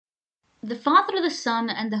The Father, the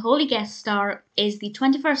Son, and the Holy Guest Star is the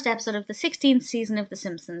 21st episode of the 16th season of The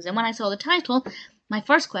Simpsons, and when I saw the title, my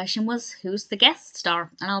first question was, who's the guest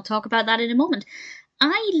star? And I'll talk about that in a moment.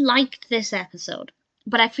 I liked this episode,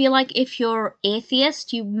 but I feel like if you're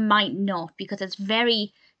atheist, you might not, because it's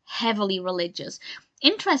very heavily religious.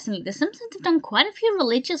 Interestingly, The Simpsons have done quite a few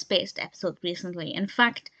religious-based episodes recently. In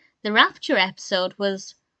fact, the Rapture episode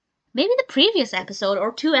was maybe the previous episode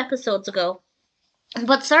or 2 episodes ago.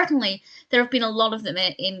 But certainly, there have been a lot of them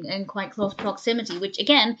in quite close proximity, which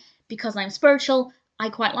again, because I'm spiritual, I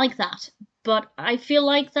quite like that. But I feel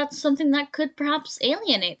like that's something that could perhaps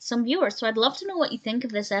alienate some viewers. So I'd love to know what you think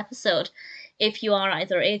of this episode. If you are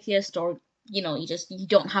either atheist or, you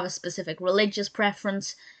don't have a specific religious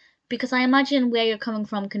preference, because I imagine where you're coming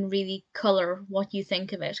from can really colour what you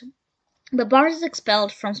think of it. But Bart is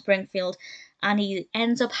expelled from Springfield and he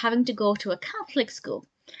ends up having to go to a Catholic school.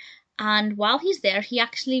 And while he's there, he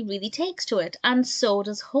actually really takes to it, and so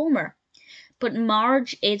does Homer. But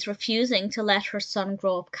Marge is refusing to let her son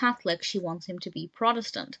grow up Catholic. She wants him to be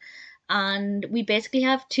Protestant. And we basically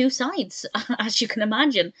have two sides, as you can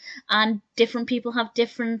imagine. And different people have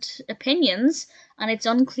different opinions, and it's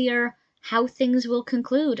unclear how things will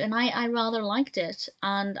conclude. And I rather liked it,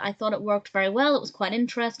 and I thought it worked very well. It was quite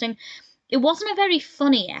interesting. It wasn't a very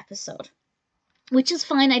funny episode, which is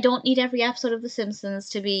fine. I don't need every episode of The Simpsons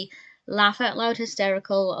to be laugh out loud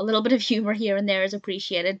hysterical. A little bit of humour here and there is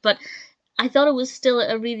appreciated, but I thought it was still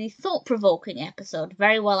a really thought provoking episode.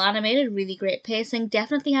 Very well animated, really great pacing,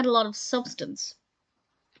 definitely had a lot of substance.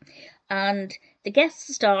 And the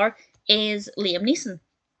guest star is Liam Neeson,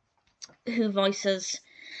 who voices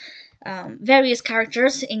various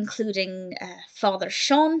characters, including Father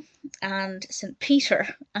Sean and St. Peter.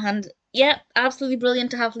 And yeah, absolutely brilliant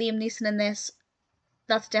to have Liam Neeson in this.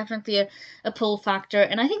 That's definitely a pull factor,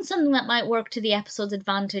 and I think something that might work to the episode's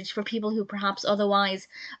advantage for people who perhaps otherwise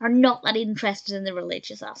are not that interested in the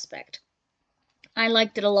religious aspect. I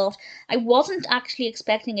liked it a lot. I wasn't actually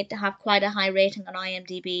expecting it to have quite a high rating on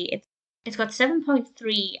IMDb. It's got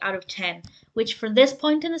 7.3 out of 10, which for this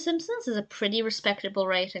point in The Simpsons is a pretty respectable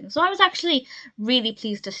rating. So I was actually really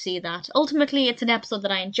pleased to see that. Ultimately, it's an episode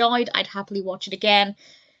that I enjoyed. I'd happily watch it again.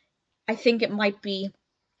 I think it might be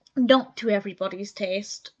not to everybody's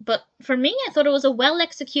taste, but for me, I thought it was a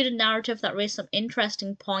well-executed narrative that raised some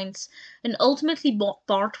interesting points, and ultimately what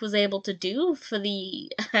Bart was able to do for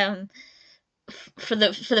the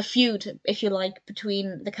feud, if you like,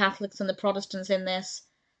 between the Catholics and the Protestants in this,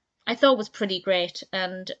 I thought was pretty great,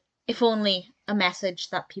 and if only a message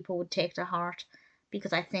that people would take to heart,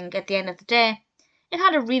 because I think at the end of the day, it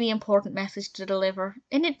had a really important message to deliver,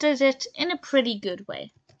 and it did it in a pretty good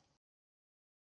way.